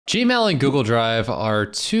Gmail and Google Drive are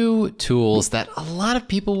two tools that a lot of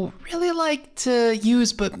people really like to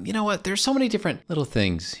use, but you know what? There's so many different little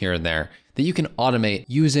things here and there that you can automate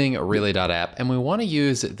using Relay.app. And we want to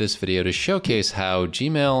use this video to showcase how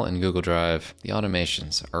Gmail and Google Drive, the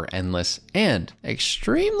automations are endless and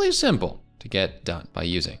extremely simple to get done by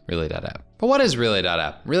using Relay.app. But what is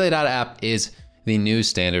Relay.app? Relay.app is the new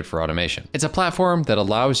standard for automation. It's a platform that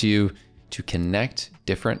allows you to connect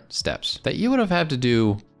different steps that you would have had to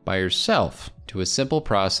do by yourself to a simple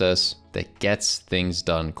process that gets things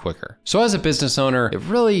done quicker. So as a business owner, it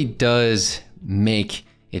really does make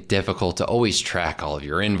it difficult to always track all of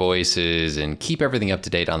your invoices and keep everything up to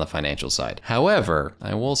date on the financial side. However,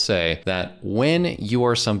 I will say that when you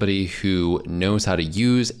are somebody who knows how to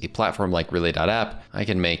use a platform like Relay.app, I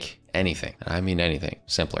can make anything, and I mean anything,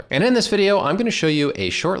 simpler. And in this video, I'm gonna show you a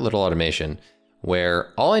short little automation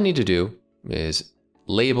where all I need to do is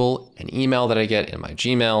label an email that I get in my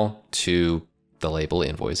Gmail to the label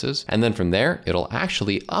invoices. And then from there, it'll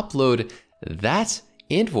actually upload that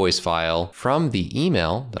invoice file from the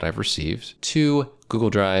email that I've received to Google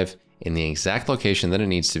Drive in the exact location that it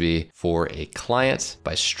needs to be for a client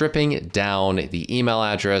by stripping down the email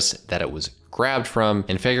address that it was grabbed from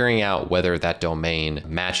and figuring out whether that domain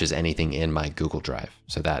matches anything in my Google Drive.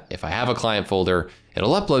 So that if I have a client folder,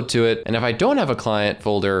 it'll upload to it. And if I don't have a client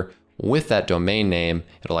folder with that domain name,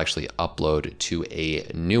 it'll actually upload to a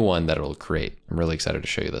new one that it'll create. I'm really excited to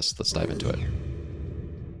show you this. Let's dive into it.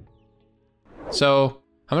 So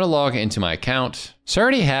I'm gonna log into my account. So I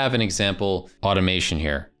already have an example automation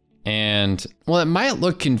here. And while it might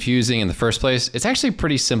look confusing in the first place, it's actually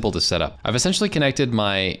pretty simple to set up. I've essentially connected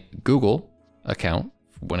my Google account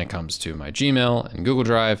when it comes to my Gmail and Google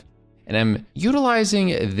Drive, and I'm utilizing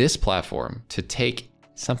this platform to take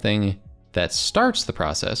something that starts the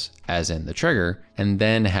process, as in the trigger, and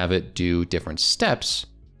then have it do different steps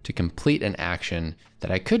to complete an action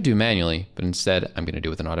that I could do manually, but instead I'm gonna do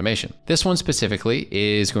with an automation. This one specifically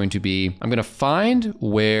is going to be, I'm gonna find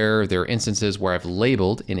where there are instances where I've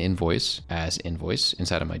labeled an invoice as invoice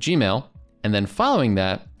inside of my Gmail, and then following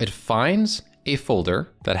that, it finds a folder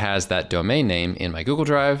that has that domain name in my Google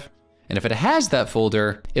Drive, and if it has that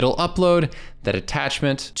folder, it'll upload that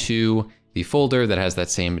attachment to the folder that has that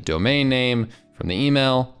same domain name from the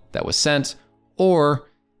email that was sent, or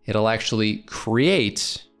it'll actually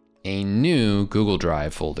create a new Google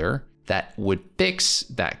Drive folder that would fix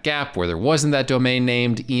that gap where there wasn't that domain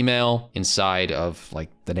named email inside of like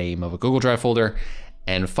the name of a Google Drive folder.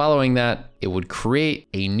 And following that, it would create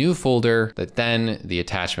a new folder that then the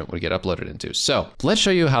attachment would get uploaded into. So let's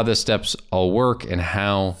show you how the steps all work and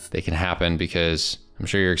how they can happen, because I'm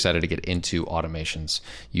sure you're excited to get into automations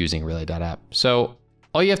using Relay.app. So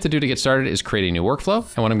all you have to do to get started is create a new workflow.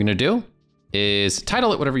 And what I'm gonna do is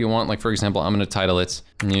title it whatever you want. Like for example, I'm gonna title it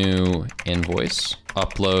new invoice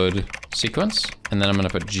upload sequence. And then I'm gonna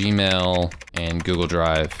put Gmail and Google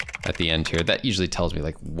Drive at the end here. That usually tells me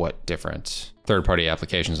like what different third-party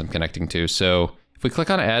applications I'm connecting to. So if we click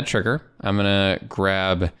on add trigger, I'm gonna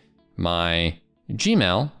grab my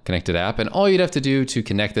Gmail connected app, and all you'd have to do to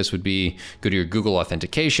connect this would be go to your Google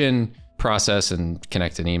authentication process and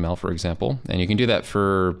connect an email, for example. And you can do that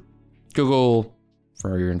for Google,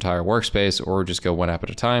 for your entire workspace, or just go one app at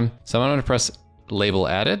a time. So I'm gonna press label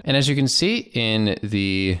added. And as you can see in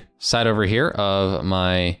the side over here of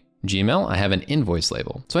my Gmail, I have an invoice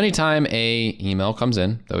label. So anytime a email comes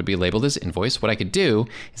in that would be labeled as invoice, what I could do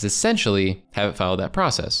is essentially have it follow that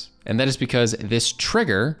process. And that is because this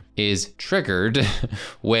trigger is triggered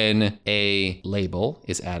when a label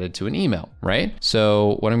is added to an email, right?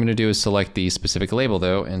 So what I'm gonna do is select the specific label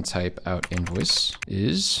though and type out invoice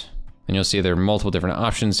is, and you'll see there are multiple different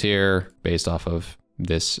options here based off of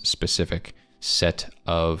this specific set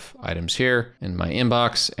of items here in my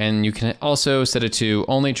inbox. And you can also set it to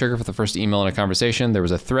only trigger for the first email in a conversation. There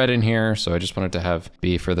was a thread in here, so I just wanted to have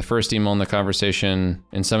be for the first email in the conversation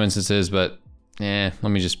in some instances, but let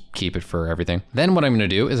me just keep it for everything. Then what I'm gonna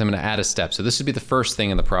do is I'm gonna add a step. So this would be the first thing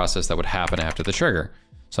in the process that would happen after the trigger.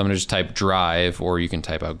 So I'm gonna just type drive, or you can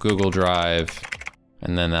type out Google Drive,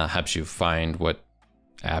 and then that helps you find what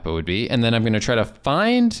app it would be. And then I'm gonna try to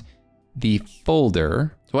find the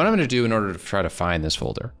folder. So what I'm gonna do in order to try to find this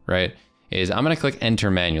folder, right, is I'm gonna click enter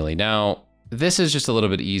manually. Now, this is just a little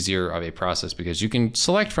bit easier of a process because you can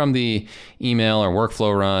select from the email or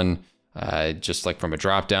workflow run, just like from a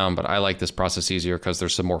drop down, but I like this process easier because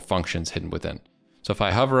there's some more functions hidden within. So if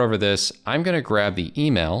I hover over this, I'm gonna grab the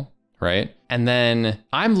email, right? And then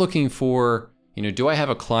I'm looking for, do I have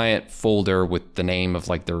a client folder with the name of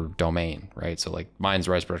like their domain, right? So like mine's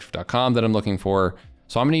riseproductive.com that I'm looking for.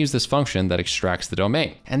 So I'm gonna use this function that extracts the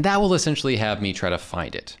domain, and that will essentially have me try to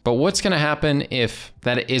find it. But what's gonna happen if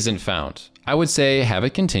that isn't found? I would say have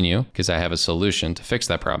it continue, because I have a solution to fix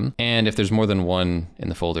that problem. And if there's more than one in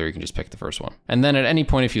the folder, you can just pick the first one. And then at any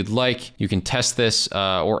point, if you'd like, you can test this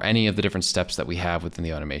or any of the different steps that we have within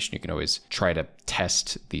the automation. You can always try to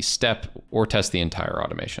test the step or test the entire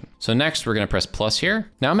automation. So next, we're gonna press plus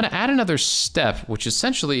here. Now I'm gonna add another step, which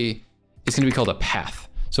essentially is gonna be called a path.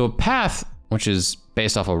 So a path, which is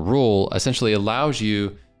based off a rule, essentially allows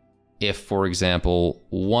you, if, for example,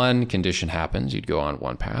 one condition happens, you'd go on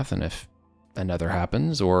one path, and if another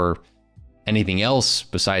happens or anything else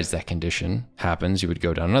besides that condition happens, you would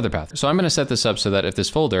go down another path. So I'm gonna set this up so that if this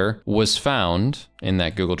folder was found in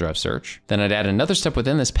that Google Drive search, then I'd add another step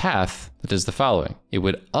within this path that does the following. It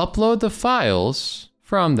would upload the files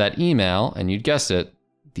from that email, and you'd guess it,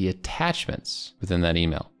 the attachments within that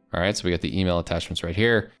email. All right, so we got the email attachments right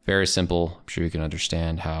here. Very simple. I'm sure you can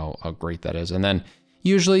understand how great that is. And then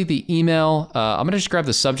usually the email, I'm gonna just grab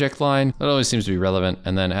the subject line. That always seems to be relevant,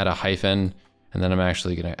 and then add a hyphen. And then I'm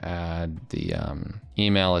actually gonna add the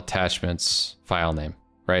email attachments file name,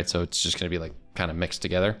 right? So it's just gonna be like kind of mixed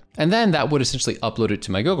together. And then that would essentially upload it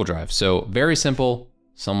to my Google Drive. So very simple.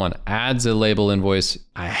 Someone adds a label invoice.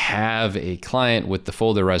 I have a client with the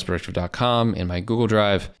folder riseproductive.com in my Google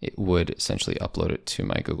Drive. It would essentially upload it to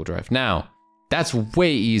my Google Drive. Now, that's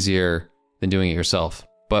way easier than doing it yourself.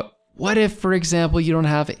 But what if, for example, you don't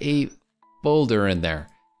have a folder in there?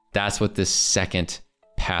 That's what this second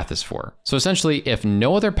path is for. So essentially, if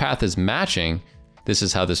no other path is matching, this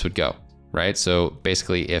is how this would go, right? So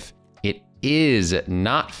basically, if it is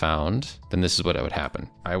not found, then this is what would happen.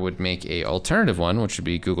 I would make a alternative one, which would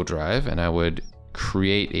be Google Drive, and I would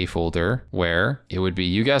create a folder where it would be,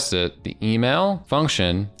 you guessed it, the email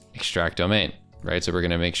function extract domain, right? So we're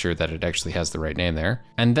gonna make sure that it actually has the right name there.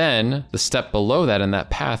 And then the step below that in that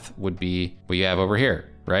path would be what you have over here,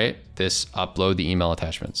 right? This upload the email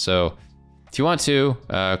attachment. So if you want to,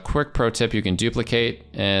 quick pro tip, you can duplicate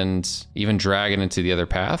and even drag it into the other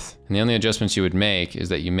path. And the only adjustments you would make is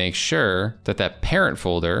that you make sure that that parent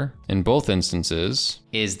folder in both instances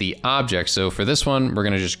is the object. So for this one, we're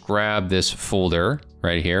gonna just grab this folder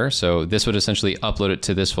right here. So this would essentially upload it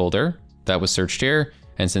to this folder that was searched here.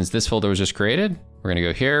 And since this folder was just created, we're gonna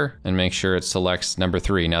go here and make sure it selects number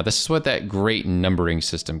 3. Now this is what that great numbering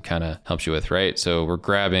system kind of helps you with, right? So we're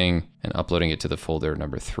grabbing and uploading it to the folder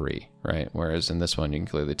number 3, right? Whereas in this one, you can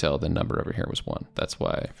clearly tell the number over here was 1. That's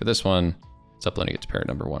why for this one, it's uploading it to parent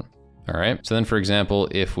number 1. All right, so then for example,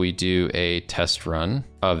 if we do a test run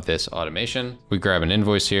of this automation, we grab an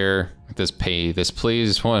invoice here, this pay this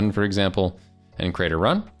please one, for example, and create a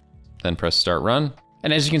run, then press start run.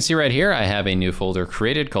 And as you can see right here, I have a new folder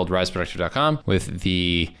created called riseproductive.com with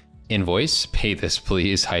the invoice, pay this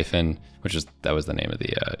please hyphen, that was the name of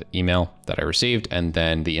the email that I received, and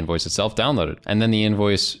then the invoice itself downloaded. And then the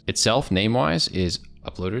invoice itself, name-wise, is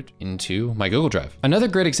uploaded into my Google Drive. Another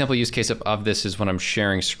great example use case of this is when I'm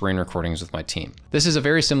sharing screen recordings with my team. This is a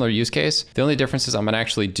very similar use case. The only difference is I'm gonna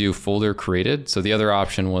actually do folder created. So the other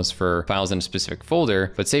option was for files in a specific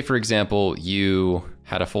folder. But say for example, you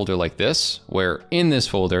had a folder like this, where in this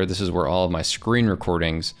folder, this is where all of my screen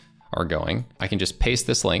recordings are going. I can just paste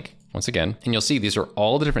this link once again, and you'll see these are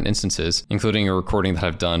all the different instances, including a recording that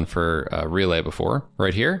I've done for Relay before,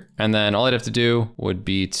 right here. And then all I'd have to do would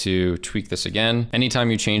be to tweak this again.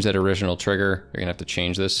 Anytime you change that original trigger, you're gonna have to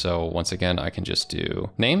change this. So once again, I can just do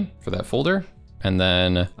name for that folder, and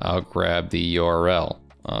then I'll grab the URL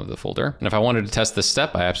of the folder. And if I wanted to test this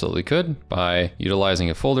step, I absolutely could by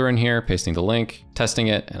utilizing a folder in here, pasting the link, testing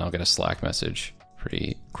it, and I'll get a Slack message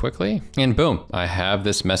pretty quickly. And boom, I have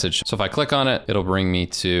this message. So if I click on it, it'll bring me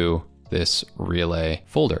to this Relay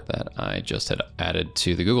folder that I just had added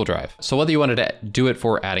to the Google Drive. So whether you wanted to do it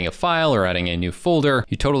for adding a file or adding a new folder,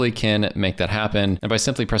 you totally can make that happen. And by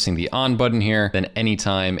simply pressing the on button here, then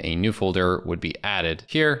anytime a new folder would be added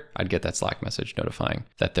here, I'd get that Slack message notifying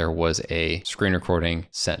that there was a screen recording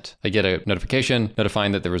sent. I get a notification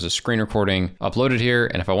notifying that there was a screen recording uploaded here.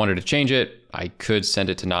 And if I wanted to change it, I could send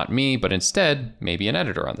it to not me, but instead maybe an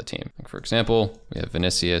editor on the team. Like for example, we have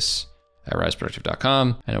Vinicius at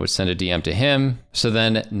riseproductive.com, and I would send a DM to him. So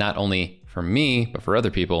then not only for me, but for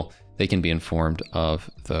other people, they can be informed of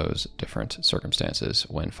those different circumstances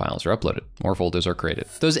when files are uploaded or folders are created.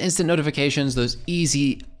 Those instant notifications, those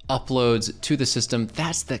easy uploads to the system,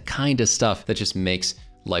 that's the kind of stuff that just makes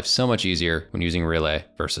life so much easier when using Relay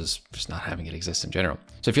versus just not having it exist in general.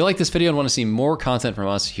 So if you like this video and want to see more content from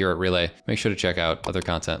us here at Relay, make sure to check out other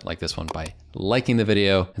content like this one by liking the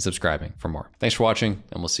video and subscribing for more. Thanks for watching,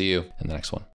 and we'll see you in the next one.